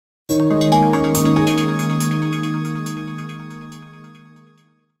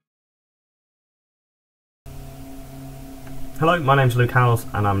Hello, my name's Luke Howells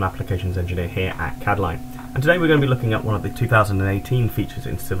and I'm an applications engineer here at Cadline. And today we're going to be looking at one of the 2018 features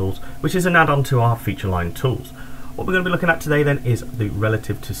in Civils, which is an add-on to our feature line tools. What we're going to be looking at today then is the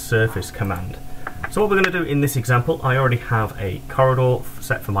relative to surface command. So what we're going to do in this example, I already have a corridor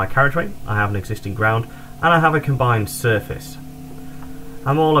set for my carriageway, I have an existing ground, and I have a combined surface.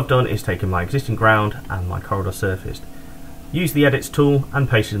 And all I've done is taken my existing ground and my corridor surface, use the edits tool and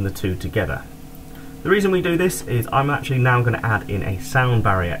pasting the two together. The reason we do this is I'm actually now going to add in a sound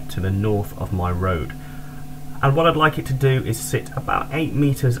barrier to the north of my road. And what I'd like it to do is sit about 8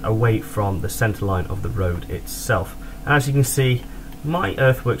 meters away from the centre line of the road itself. And as you can see, my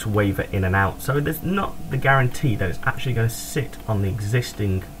earthworks waver in and out, so there's not the guarantee that it's actually going to sit on the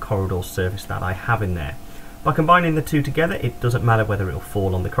existing corridor surface that I have in there. By combining the two together, it doesn't matter whether it will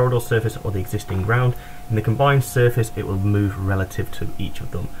fall on the corridor surface or the existing ground. In the combined surface, it will move relative to each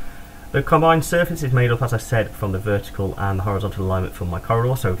of them. The combined surface is made up, as I said, from the vertical and the horizontal alignment from my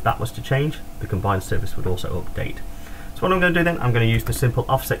corridor, so if that was to change, the combined surface would also update. So what I'm going to do then, I'm going to use the simple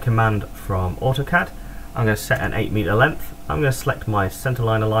offset command from AutoCAD. I'm going to set an 8 meter length. I'm going to select my center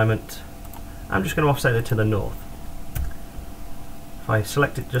line alignment. I'm just going to offset it to the north. If I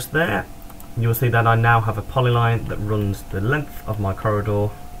select it just there, you'll see that I now have a polyline that runs the length of my corridor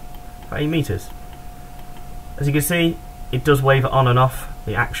for 8 meters. As you can see, it does waver on and off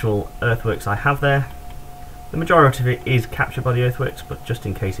the actual earthworks I have there. The majority of it is captured by the earthworks, but just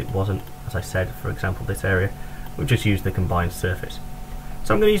in case it wasn't, as I said, for example this area, we'll just use the combined surface.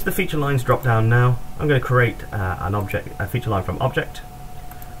 So I'm going to use the feature lines drop down now. I'm going to create a feature line from object.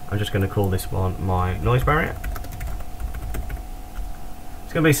 I'm just going to call this one my noise barrier.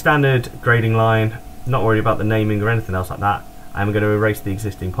 It's going to be a standard grading line, not worried about the naming or anything else like that. I'm going to erase the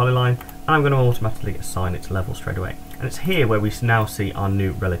existing polyline and I'm going to automatically assign its level straight away. And it's here where we now see our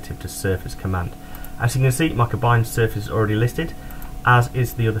new relative to surface command. As you can see, my combined surface is already listed, as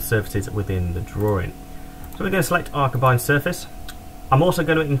is the other surfaces within the drawing. So we're going to select our combined surface. I'm also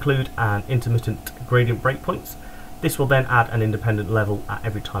going to include an intermittent gradient breakpoints. This will then add an independent level at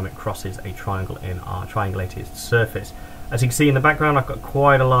every time it crosses a triangle in our triangulated surface. As you can see in the background, I've got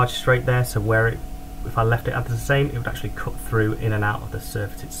quite a large straight there, so if I left it at the same, it would actually cut through in and out of the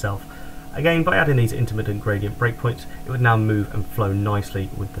surface itself. Again, by adding these intermittent gradient breakpoints, it would now move and flow nicely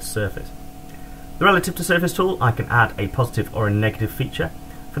with the surface. The relative to surface tool, I can add a positive or a negative feature.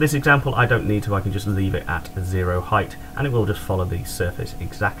 For this example, I don't need to, I can just leave it at 0 height and it will just follow the surface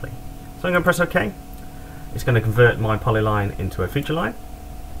exactly. So I'm going to press OK. It's going to convert my polyline into a feature line.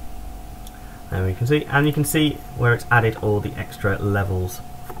 And you can see where it's added all the extra levels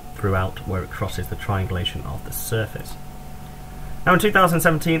throughout where it crosses the triangulation of the surface. Now in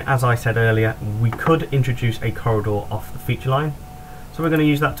 2017, as I said earlier, we could introduce a corridor off the feature line. So we're going to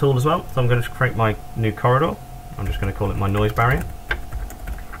use that tool as well. So I'm going to create my new corridor. I'm just going to call it my noise barrier.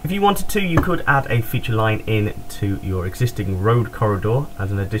 If you wanted to, you could add a feature line in to your existing road corridor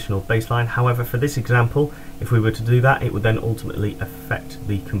as an additional baseline. However, for this example, if we were to do that, it would then ultimately affect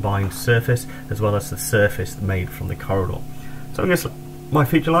the combined surface as well as the surface made from the corridor. So I'm going to select my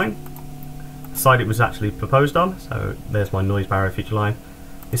feature line. Side it was actually proposed on, so there's my noise barrier feature line.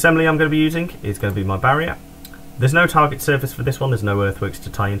 The assembly I'm going to be using is going to be my barrier. There's no target surface for this one, there's no earthworks to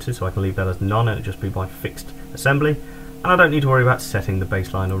tie into, so I can leave that as none and it'll just be my fixed assembly. And I don't need to worry about setting the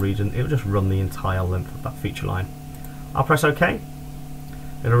baseline or region, it'll just run the entire length of that feature line. I'll press OK,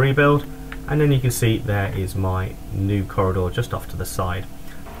 it'll rebuild, and then you can see there is my new corridor just off to the side.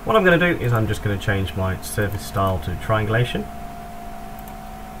 What I'm going to do is I'm just going to change my surface style to triangulation.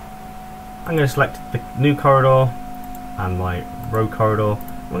 I'm going to select the new corridor and my road corridor.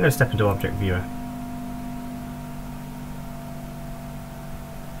 I'm going to step into Object Viewer.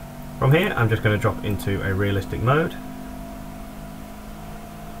 From here, I'm just going to drop into a realistic mode,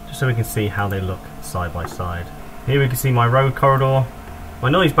 just so we can see how they look side by side. Here we can see my road corridor, my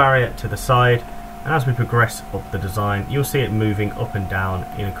noise barrier to the side, and as we progress up the design, you'll see it moving up and down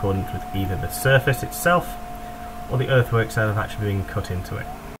in accordance with either the surface itself or the earthworks that have actually been cut into it.